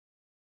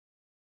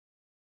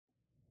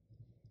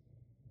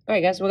All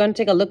right, guys, we're going to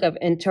take a look at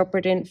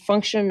interpreting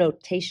function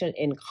notation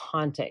in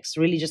context,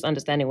 really just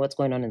understanding what's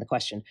going on in the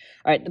question.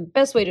 All right, the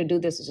best way to do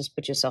this is just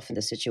put yourself in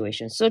the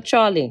situation. So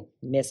Charlie,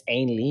 Miss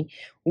Ainley,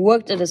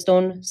 worked at a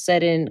stone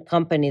setting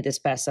company this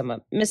past summer.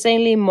 Miss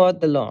Ainley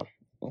mowed the lawn,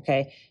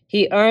 okay?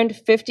 He earned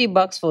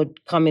 $50 for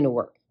coming to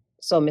work.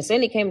 So Miss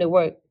Ainley came to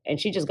work and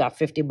she just got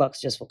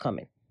 $50 just for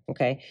coming,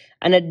 okay?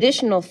 An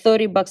additional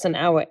 $30 an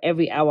hour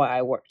every hour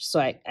I worked. So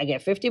I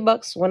get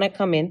 $50 when I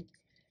come in,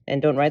 and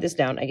don't write this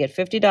down. I get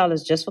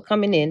 $50 just for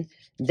coming in.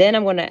 Then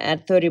I'm going to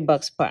add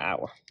 $30 per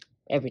hour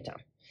every time.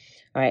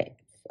 All right.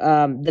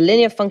 The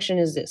linear function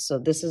is this. So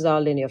this is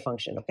our linear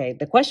function. Okay.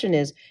 The question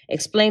is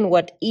explain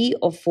what E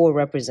of 4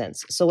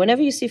 represents. So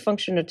whenever you see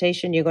function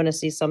notation, you're going to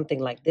see something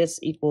like this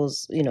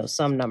equals,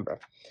 some number.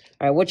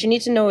 All right. What you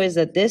need to know is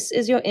that this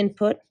is your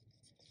input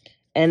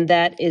and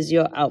that is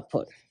your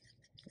output.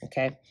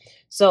 Okay.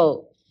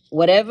 So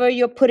whatever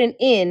you're putting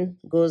in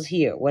goes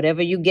here.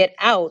 Whatever you get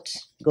out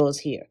goes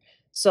here.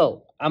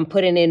 So I'm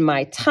putting in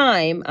my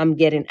time, I'm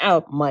getting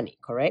out money,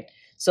 correct?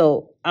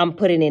 So I'm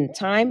putting in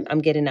time, I'm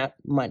getting out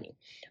money.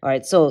 All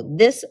right, so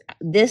this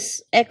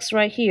X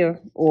right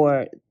here,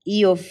 or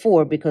E of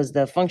 4, because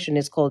the function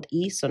is called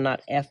E, so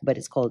not F, but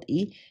it's called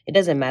E. It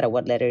doesn't matter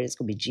what letter it is. It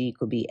could be G, it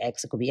could be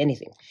X, it could be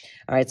anything.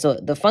 All right, so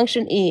the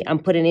function E, I'm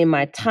putting in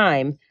my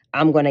time,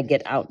 I'm going to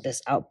get out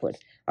this output.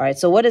 All right,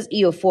 so what does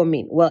E of 4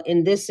 mean? Well,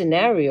 in this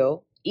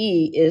scenario,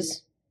 E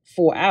is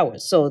 4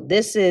 hours. So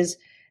this is,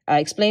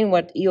 explain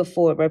what E of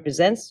 4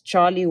 represents.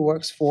 Charlie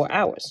works 4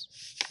 hours,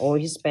 or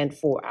he spent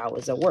 4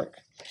 hours at work.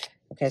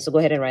 Okay, so go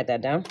ahead and write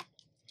that down.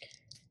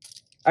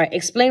 All right,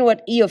 explain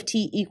what E of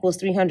T equals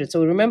 300.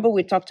 So remember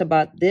we talked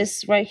about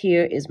this right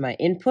here is my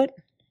input.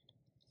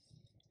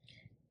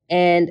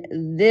 And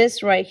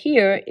this right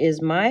here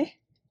is my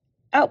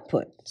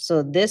output.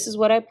 So this is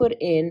what I put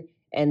in,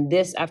 and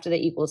this after the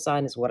equal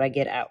sign is what I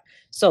get out.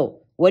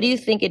 So what do you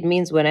think it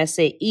means when I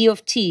say E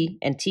of T,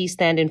 and T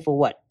standing for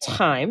what?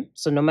 Time.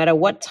 So no matter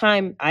what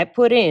time I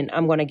put in,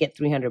 I'm going to get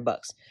 $300.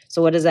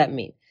 So what does that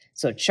mean?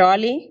 So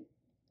Charlie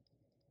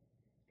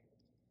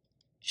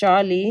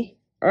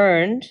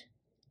earned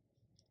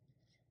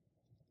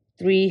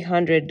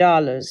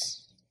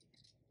 $300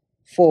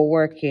 for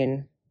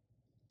working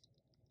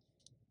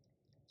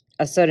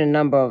a certain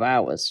number of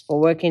hours, for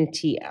working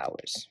T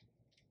hours.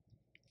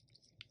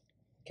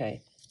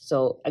 Okay,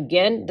 so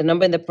again, the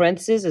number in the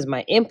parentheses is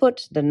my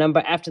input. The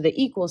number after the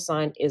equal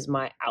sign is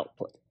my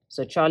output.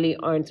 So Charlie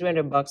earned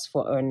 $300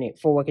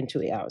 for working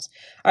 2 hours.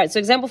 All right, so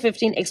example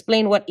 15,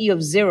 explain what E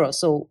of 0.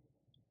 So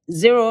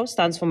 0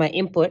 stands for my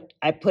input.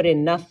 I put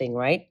in nothing,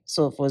 right?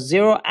 So for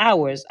 0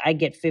 hours, I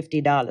get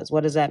 $50.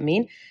 What does that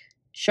mean?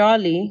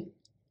 Charlie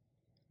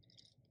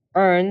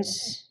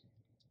earns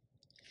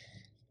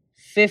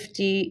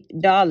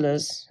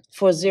 $50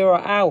 for 0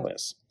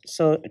 hours.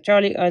 So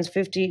Charlie earns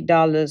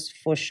 $50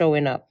 for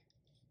showing up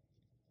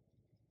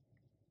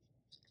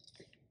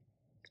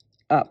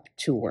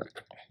to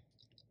work.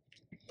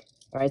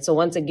 All right, so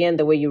once again,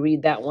 the way you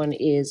read that one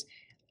is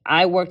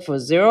I worked for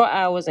 0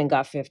 hours and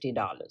got $50.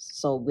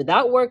 So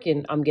without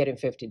working, I'm getting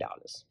 $50. All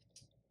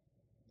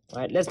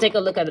right, let's take a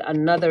look at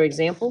another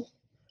example.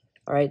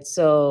 All right,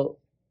 so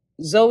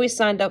Zoe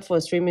signed up for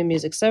a streaming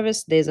music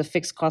service. There's a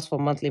fixed cost for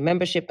monthly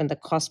membership and the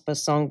cost per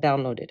song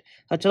downloaded.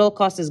 Her total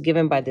cost is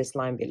given by this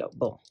line below.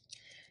 Boom.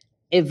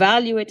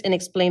 Evaluate and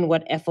explain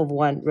what F of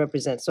 1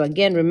 represents. So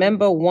again,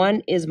 remember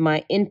 1 is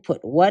my input.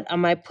 What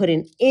am I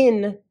putting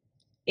into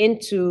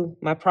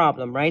my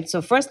problem, right?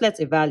 So first let's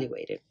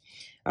evaluate it.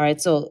 All right,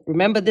 so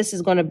remember this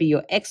is going to be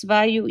your X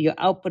value, your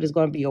output is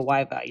going to be your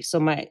Y value. So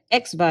my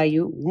X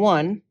value,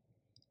 1,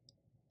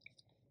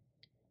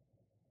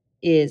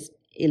 is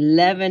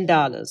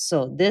 $11.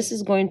 So this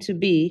is going to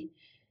be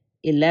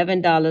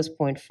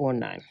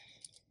 $11.49.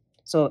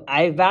 So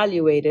I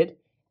evaluated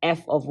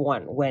F of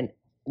 1.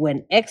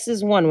 When X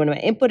is 1, when my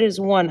input is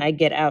 1, I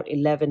get out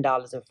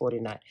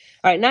 $11.49. All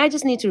right, now I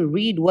just need to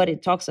read what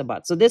it talks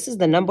about. So this is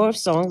the number of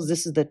songs.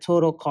 This is the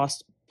total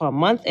cost per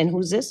month. And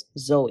who's this?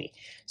 Zoe.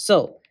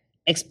 So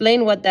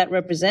explain what that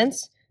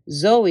represents.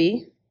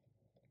 Zoe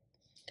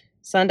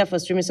signed up for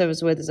streaming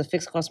service where there's a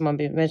fixed cost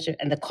monthly membership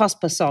and the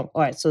cost per song.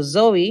 All right, so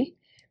Zoe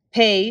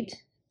downloaded,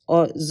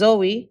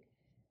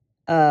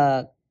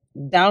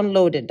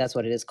 that's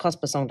what it is, cost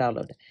per song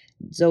downloaded.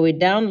 Zoe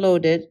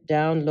downloaded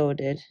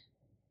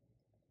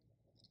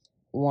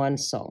one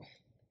song.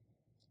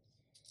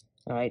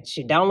 All right,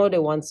 she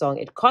downloaded one song.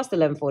 It cost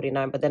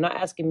 $11.49, but they're not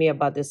asking me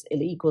about this.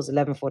 It equals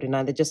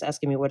 $11.49. They're just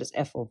asking me what does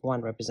F of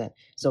 1 represent.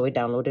 Zoe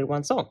downloaded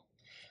one song.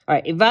 All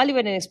right,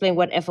 evaluate and explain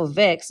what F of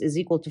X is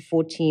equal to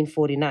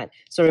 $14.49.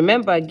 So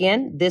remember,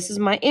 again, this is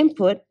my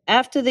input.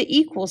 After the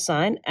equal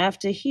sign,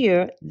 after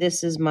here,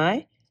 this is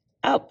my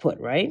output,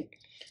 right?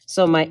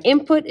 So my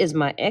input is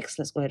my X.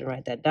 Let's go ahead and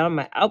write that down.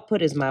 My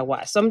output is my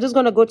Y. So I'm just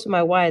going to go to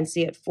my Y and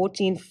see at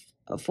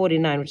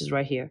 14.49, which is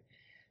right here.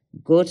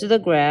 Go to the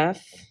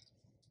graph.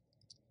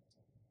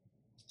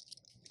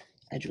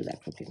 I drew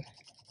that crooked.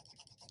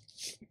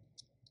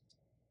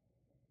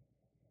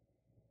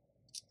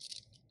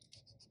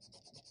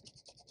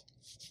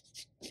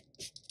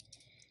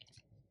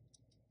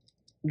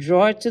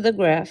 draw it to the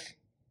graph,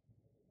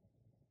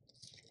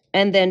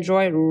 and then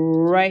draw it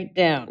right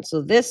down.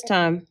 So this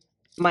time,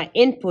 my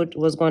input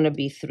was going to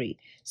be 3.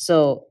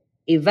 So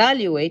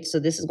evaluate, so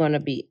this is going to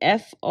be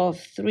f of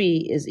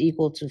 3 is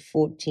equal to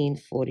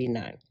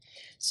 1449.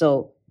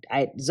 So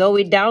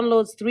Zoe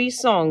downloads 3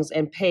 songs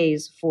and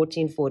pays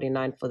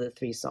 1449 for the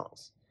 3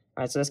 songs.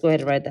 All right, so let's go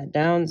ahead and write that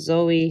down.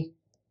 Zoe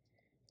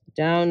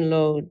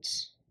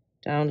downloads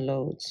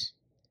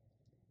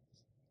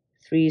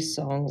 3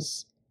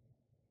 songs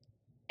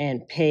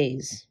and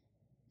pays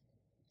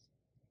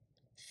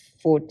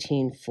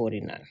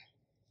 1449.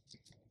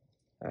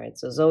 All right,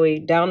 so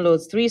Zoe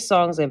downloads 3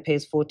 songs and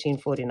pays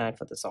 1449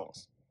 for the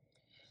songs.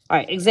 All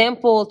right,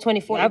 example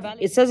 24.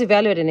 It says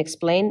evaluate and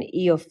explain.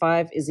 E of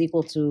 5 is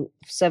equal to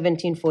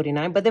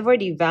 1749, but they've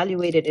already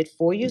evaluated it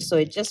for you, so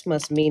it just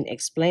must mean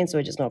explain, so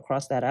we're just going to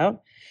cross that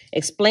out.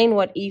 Explain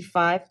what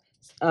E5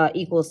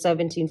 equals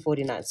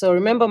 1749. So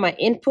remember my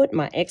input,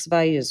 my X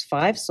value is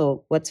 5.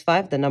 So what's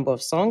 5? The number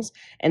of songs.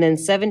 And then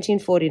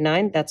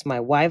 1749, that's my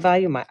Y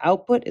value. My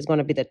output is going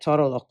to be the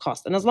total of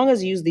cost. And as long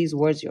as you use these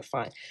words, you're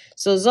fine.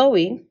 So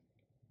Zoe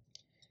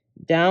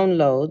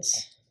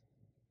downloads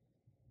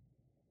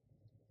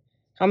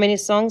how many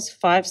songs?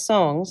 5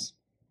 songs,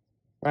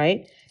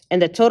 right?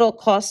 And the total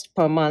cost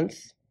per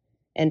month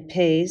and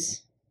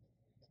pays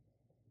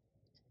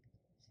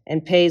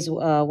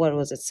what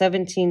was it?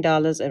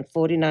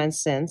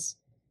 $17.49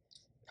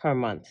 per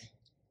month.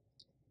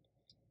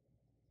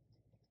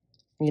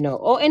 You know,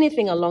 or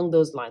anything along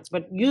those lines.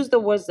 But use the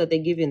words that they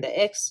give you in the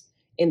X,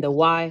 in the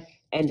Y,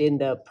 and in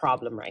the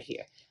problem right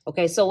here.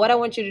 Okay, so what I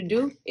want you to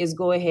do is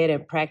go ahead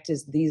and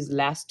practice these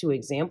last 2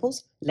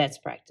 examples. Let's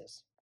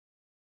practice.